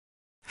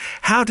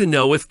How to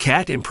know if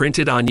cat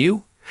imprinted on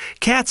you?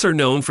 Cats are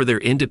known for their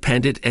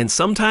independent and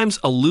sometimes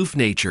aloof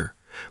nature,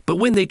 but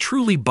when they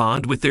truly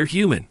bond with their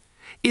human,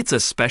 it's a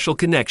special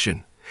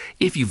connection.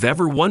 If you've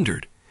ever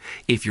wondered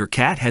if your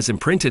cat has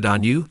imprinted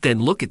on you,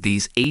 then look at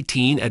these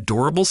 18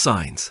 adorable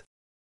signs.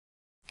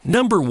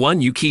 Number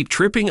 1, you keep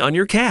tripping on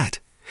your cat.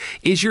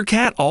 Is your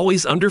cat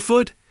always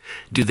underfoot?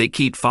 Do they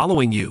keep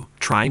following you,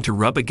 trying to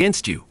rub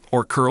against you,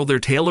 or curl their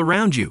tail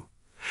around you?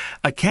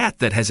 A cat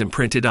that has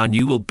imprinted on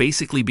you will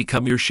basically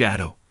become your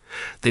shadow.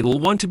 They will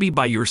want to be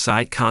by your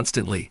side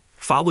constantly,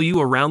 follow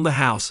you around the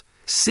house,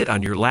 sit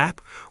on your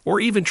lap, or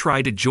even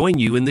try to join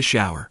you in the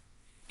shower.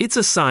 It's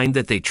a sign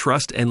that they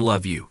trust and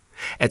love you,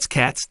 as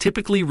cats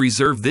typically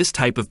reserve this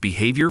type of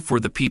behavior for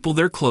the people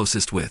they're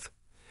closest with.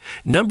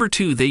 Number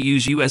 2, they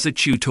use you as a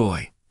chew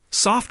toy.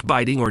 Soft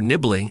biting or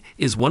nibbling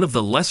is one of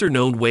the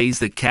lesser-known ways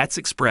that cats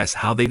express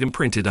how they've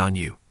imprinted on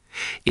you.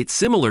 It's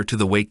similar to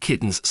the way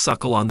kittens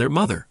suckle on their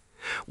mother.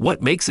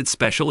 What makes it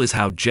special is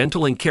how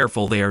gentle and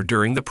careful they are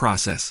during the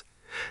process.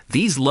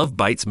 These love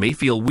bites may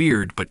feel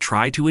weird, but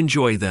try to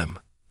enjoy them.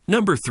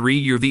 Number 3,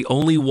 you're the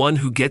only one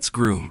who gets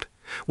groomed.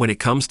 When it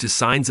comes to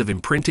signs of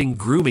imprinting,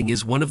 grooming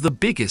is one of the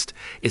biggest,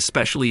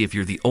 especially if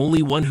you're the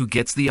only one who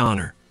gets the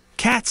honor.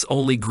 Cats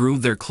only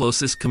groom their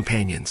closest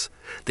companions.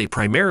 They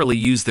primarily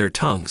use their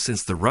tongue,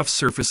 since the rough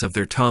surface of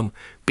their tongue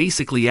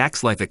basically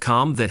acts like a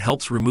comb that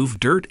helps remove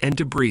dirt and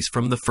debris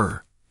from the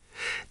fur.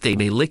 They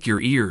may lick your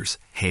ears,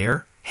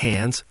 hair,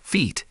 hands,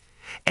 feet,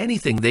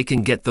 anything they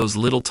can get those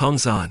little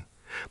tongues on.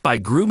 By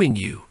grooming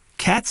you,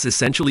 cats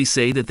essentially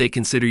say that they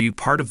consider you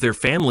part of their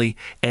family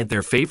and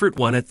their favorite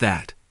one at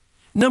that.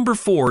 Number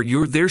 4,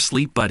 you're their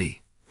sleep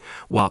buddy.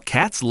 While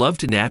cats love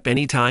to nap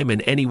anytime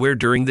and anywhere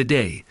during the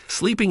day,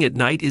 sleeping at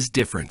night is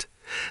different.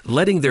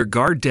 Letting their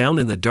guard down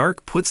in the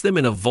dark puts them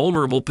in a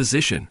vulnerable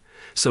position,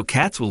 so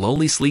cats will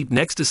only sleep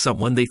next to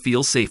someone they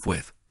feel safe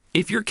with.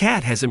 If your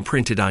cat has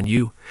imprinted on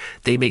you,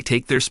 they may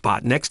take their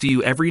spot next to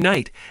you every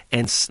night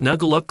and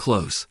snuggle up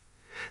close.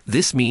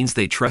 This means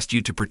they trust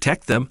you to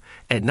protect them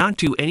and not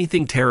do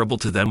anything terrible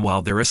to them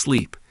while they're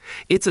asleep.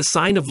 It's a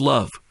sign of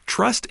love,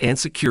 trust, and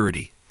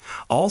security.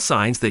 All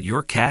signs that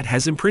your cat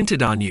has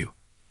imprinted on you.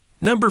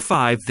 Number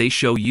 5, they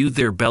show you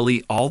their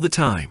belly all the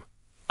time.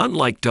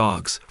 Unlike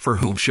dogs, for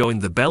whom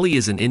showing the belly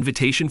is an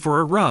invitation for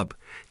a rub,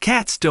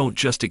 cats don't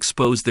just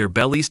expose their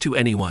bellies to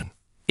anyone.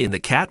 In the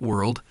cat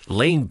world,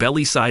 laying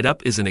belly side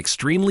up is an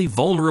extremely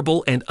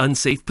vulnerable and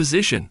unsafe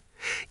position.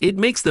 It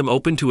makes them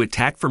open to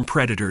attack from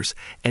predators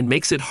and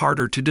makes it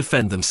harder to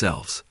defend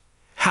themselves.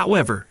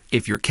 However,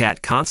 if your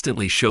cat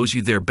constantly shows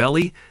you their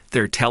belly,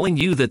 they're telling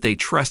you that they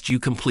trust you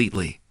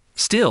completely.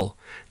 Still,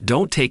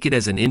 don't take it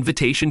as an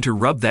invitation to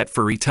rub that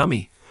furry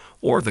tummy,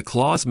 or the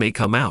claws may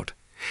come out.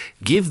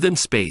 Give them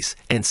space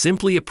and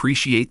simply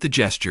appreciate the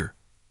gesture.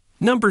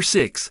 Number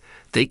 6,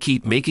 they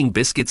keep making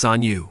biscuits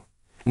on you.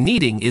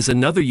 Kneading is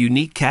another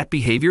unique cat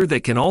behavior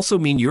that can also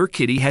mean your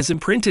kitty has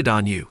imprinted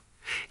on you.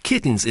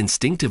 Kittens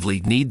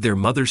instinctively knead their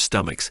mother's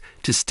stomachs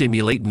to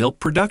stimulate milk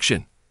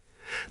production.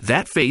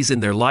 That phase in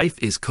their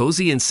life is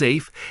cozy and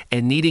safe,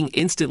 and kneading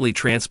instantly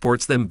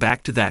transports them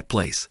back to that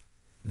place.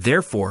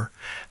 Therefore,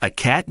 a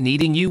cat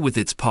kneading you with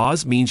its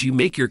paws means you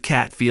make your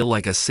cat feel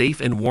like a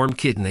safe and warm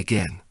kitten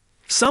again.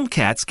 Some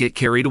cats get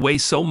carried away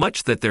so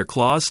much that their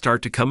claws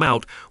start to come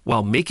out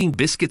while making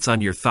biscuits on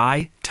your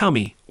thigh,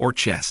 tummy, or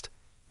chest.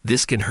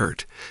 This can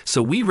hurt,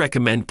 so we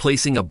recommend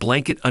placing a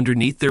blanket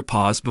underneath their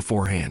paws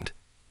beforehand.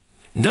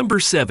 Number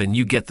 7,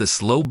 you get the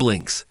slow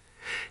blinks.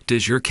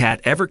 Does your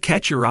cat ever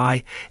catch your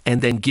eye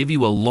and then give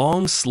you a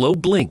long, slow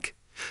blink?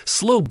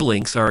 Slow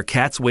blinks are a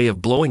cat's way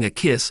of blowing a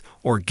kiss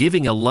or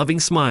giving a loving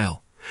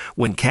smile.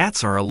 When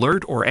cats are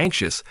alert or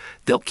anxious,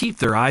 they'll keep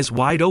their eyes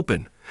wide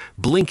open,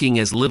 blinking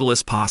as little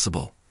as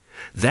possible.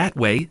 That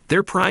way,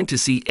 they're primed to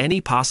see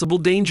any possible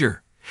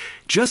danger.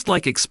 Just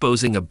like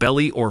exposing a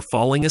belly or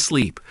falling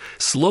asleep,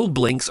 slow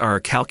blinks are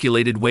a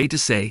calculated way to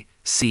say,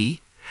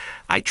 "See,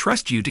 I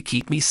trust you to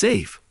keep me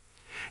safe."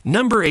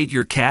 Number 8,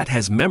 your cat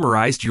has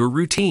memorized your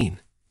routine.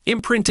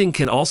 Imprinting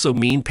can also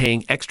mean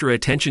paying extra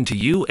attention to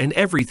you and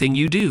everything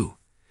you do.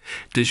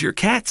 Does your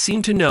cat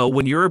seem to know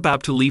when you're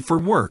about to leave for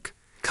work,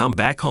 come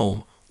back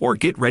home, or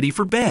get ready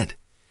for bed?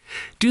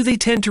 Do they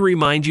tend to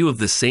remind you of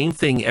the same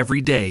thing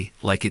every day,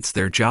 like it's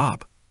their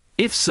job?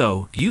 If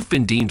so, you've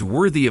been deemed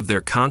worthy of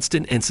their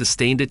constant and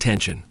sustained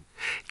attention.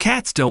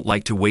 Cats don't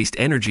like to waste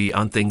energy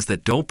on things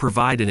that don't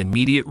provide an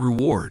immediate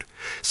reward,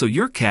 so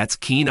your cat's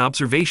keen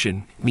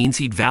observation means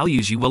he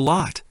values you a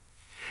lot.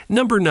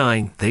 Number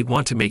 9, they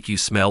want to make you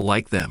smell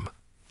like them.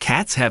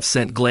 Cats have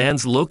scent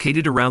glands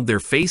located around their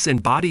face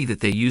and body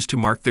that they use to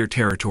mark their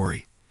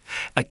territory.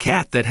 A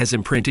cat that has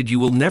imprinted you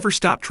will never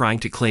stop trying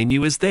to claim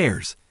you as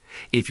theirs.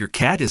 If your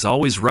cat is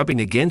always rubbing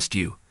against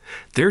you,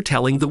 they're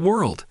telling the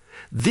world,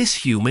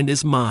 "This human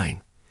is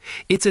mine."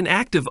 It's an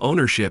act of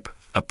ownership,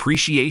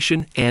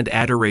 appreciation, and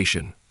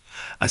adoration,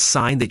 a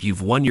sign that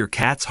you've won your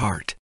cat's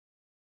heart.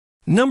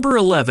 Number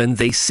 11,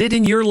 they sit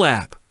in your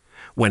lap.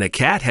 When a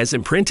cat has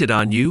imprinted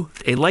on you,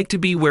 they like to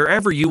be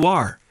wherever you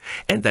are,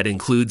 and that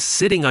includes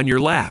sitting on your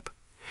lap.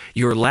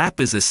 Your lap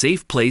is a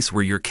safe place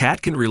where your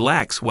cat can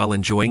relax while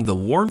enjoying the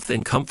warmth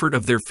and comfort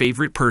of their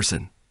favorite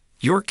person.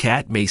 Your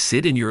cat may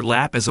sit in your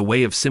lap as a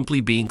way of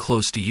simply being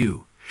close to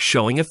you,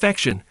 showing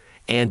affection,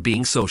 and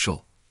being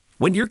social.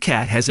 When your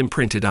cat has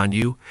imprinted on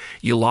you,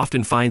 you'll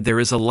often find there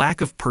is a lack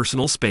of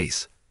personal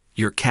space.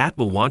 Your cat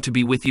will want to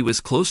be with you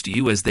as close to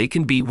you as they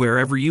can be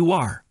wherever you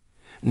are.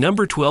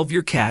 Number 12.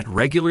 Your cat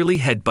regularly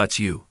headbutts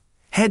you.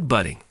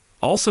 Headbutting,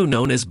 also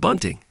known as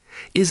bunting,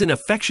 is an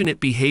affectionate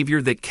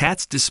behavior that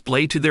cats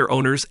display to their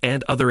owners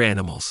and other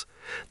animals.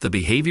 The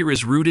behavior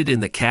is rooted in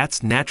the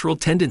cat's natural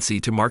tendency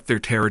to mark their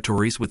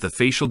territories with the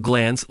facial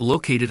glands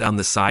located on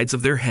the sides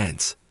of their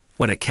heads.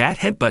 When a cat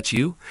headbutts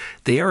you,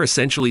 they are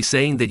essentially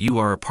saying that you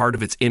are a part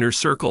of its inner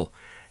circle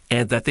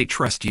and that they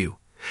trust you.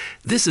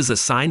 This is a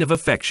sign of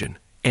affection,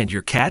 and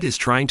your cat is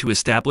trying to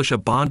establish a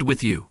bond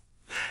with you.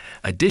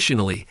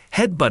 Additionally,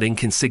 headbutting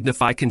can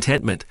signify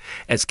contentment,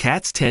 as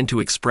cats tend to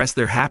express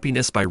their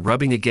happiness by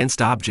rubbing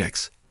against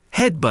objects.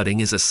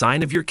 Headbutting is a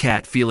sign of your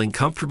cat feeling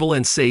comfortable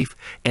and safe,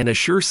 and a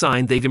sure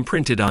sign they've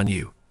imprinted on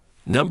you.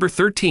 Number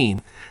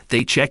 13.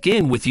 They check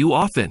in with you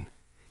often.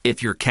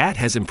 If your cat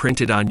has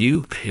imprinted on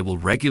you, it will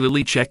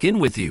regularly check in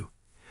with you.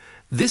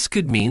 This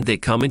could mean they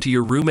come into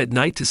your room at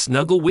night to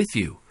snuggle with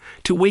you,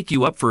 to wake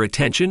you up for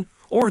attention,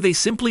 or they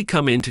simply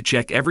come in to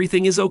check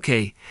everything is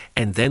okay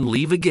and then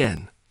leave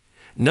again.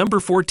 Number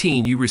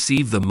 14. You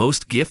receive the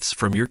most gifts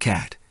from your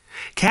cat.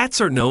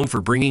 Cats are known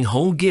for bringing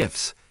home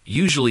gifts,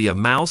 usually a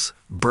mouse,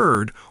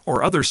 bird,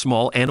 or other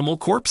small animal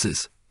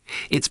corpses.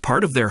 It's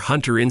part of their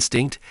hunter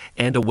instinct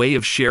and a way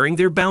of sharing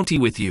their bounty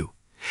with you.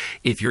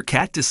 If your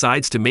cat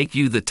decides to make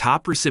you the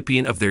top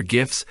recipient of their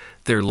gifts,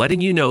 they're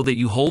letting you know that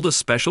you hold a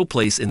special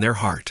place in their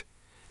heart.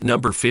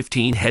 Number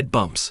 15. Head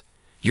bumps.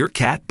 Your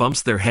cat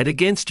bumps their head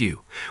against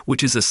you,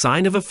 which is a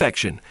sign of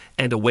affection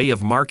and a way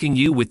of marking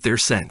you with their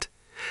scent.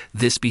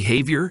 This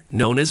behavior,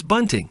 known as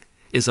bunting,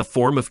 is a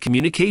form of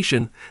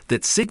communication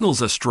that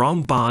signals a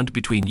strong bond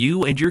between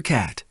you and your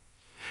cat.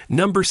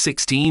 Number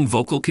 16.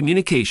 Vocal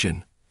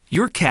communication.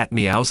 Your cat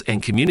meows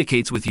and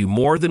communicates with you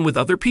more than with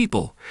other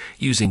people,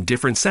 using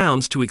different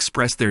sounds to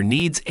express their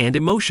needs and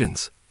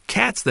emotions.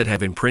 Cats that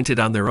have imprinted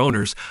on their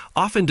owners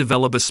often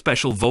develop a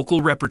special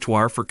vocal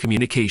repertoire for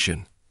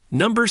communication.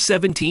 Number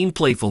 17.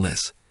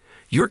 Playfulness.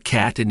 Your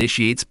cat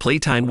initiates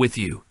playtime with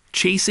you,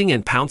 chasing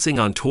and pouncing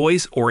on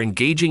toys or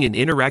engaging in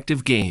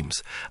interactive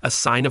games, a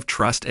sign of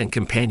trust and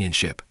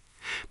companionship.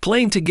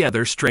 Playing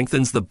together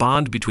strengthens the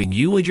bond between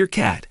you and your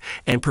cat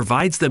and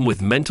provides them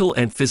with mental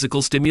and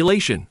physical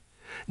stimulation.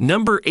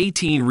 Number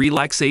 18.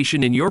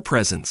 Relaxation in your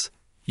presence.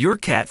 Your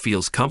cat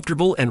feels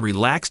comfortable and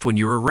relaxed when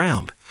you're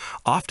around,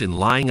 often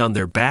lying on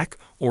their back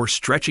or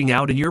stretching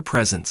out in your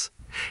presence.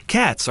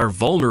 Cats are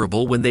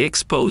vulnerable when they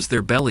expose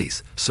their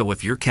bellies, so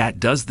if your cat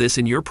does this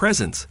in your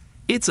presence,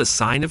 it's a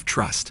sign of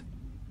trust.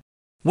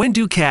 When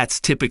do cats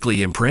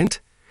typically imprint?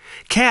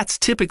 Cats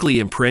typically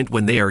imprint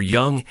when they are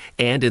young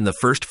and in the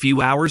first few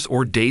hours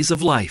or days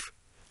of life.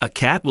 A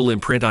cat will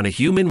imprint on a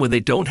human when they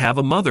don't have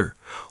a mother,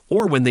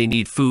 or when they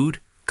need food,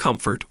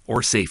 comfort,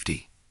 or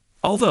safety.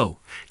 Although,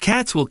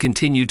 cats will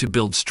continue to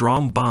build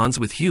strong bonds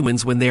with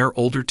humans when they are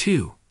older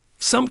too.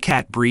 Some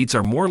cat breeds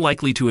are more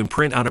likely to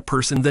imprint on a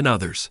person than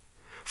others.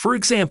 For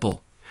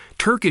example,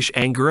 Turkish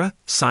Angora,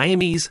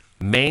 Siamese,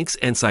 Manx,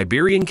 and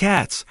Siberian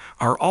cats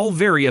are all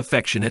very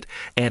affectionate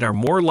and are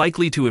more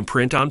likely to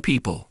imprint on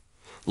people.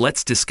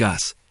 Let's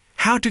discuss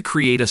how to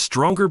create a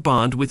stronger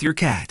bond with your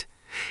cat.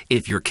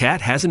 If your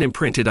cat hasn't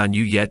imprinted on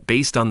you yet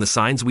based on the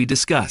signs we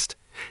discussed,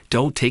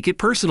 don't take it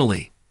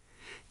personally.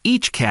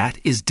 Each cat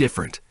is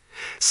different.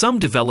 Some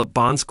develop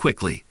bonds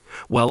quickly,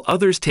 while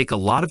others take a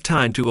lot of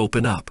time to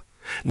open up.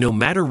 No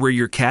matter where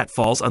your cat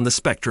falls on the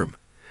spectrum,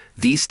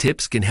 these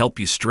tips can help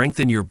you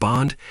strengthen your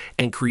bond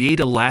and create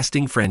a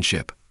lasting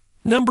friendship.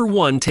 Number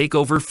 1. Take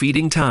over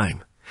feeding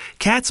time.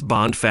 Cats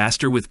bond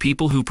faster with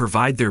people who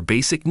provide their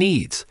basic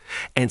needs.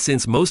 And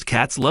since most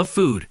cats love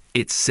food,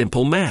 it's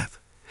simple math.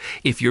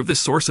 If you're the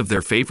source of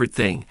their favorite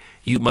thing,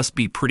 you must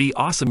be pretty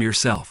awesome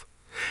yourself.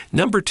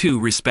 Number 2.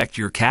 Respect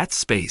your cat's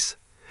space.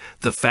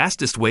 The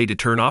fastest way to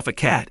turn off a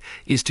cat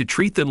is to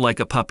treat them like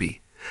a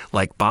puppy,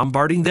 like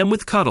bombarding them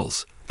with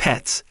cuddles,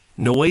 pets,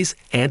 noise,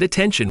 and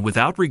attention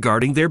without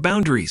regarding their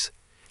boundaries.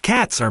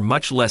 Cats are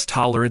much less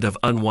tolerant of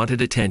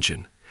unwanted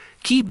attention.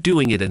 Keep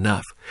doing it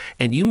enough,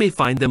 and you may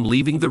find them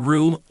leaving the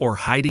room or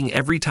hiding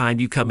every time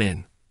you come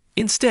in.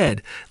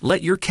 Instead,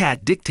 let your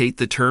cat dictate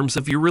the terms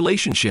of your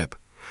relationship.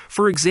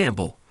 For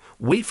example,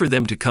 wait for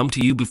them to come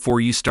to you before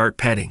you start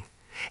petting,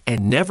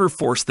 and never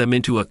force them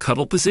into a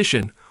cuddle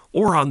position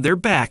or on their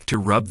back to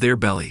rub their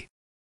belly.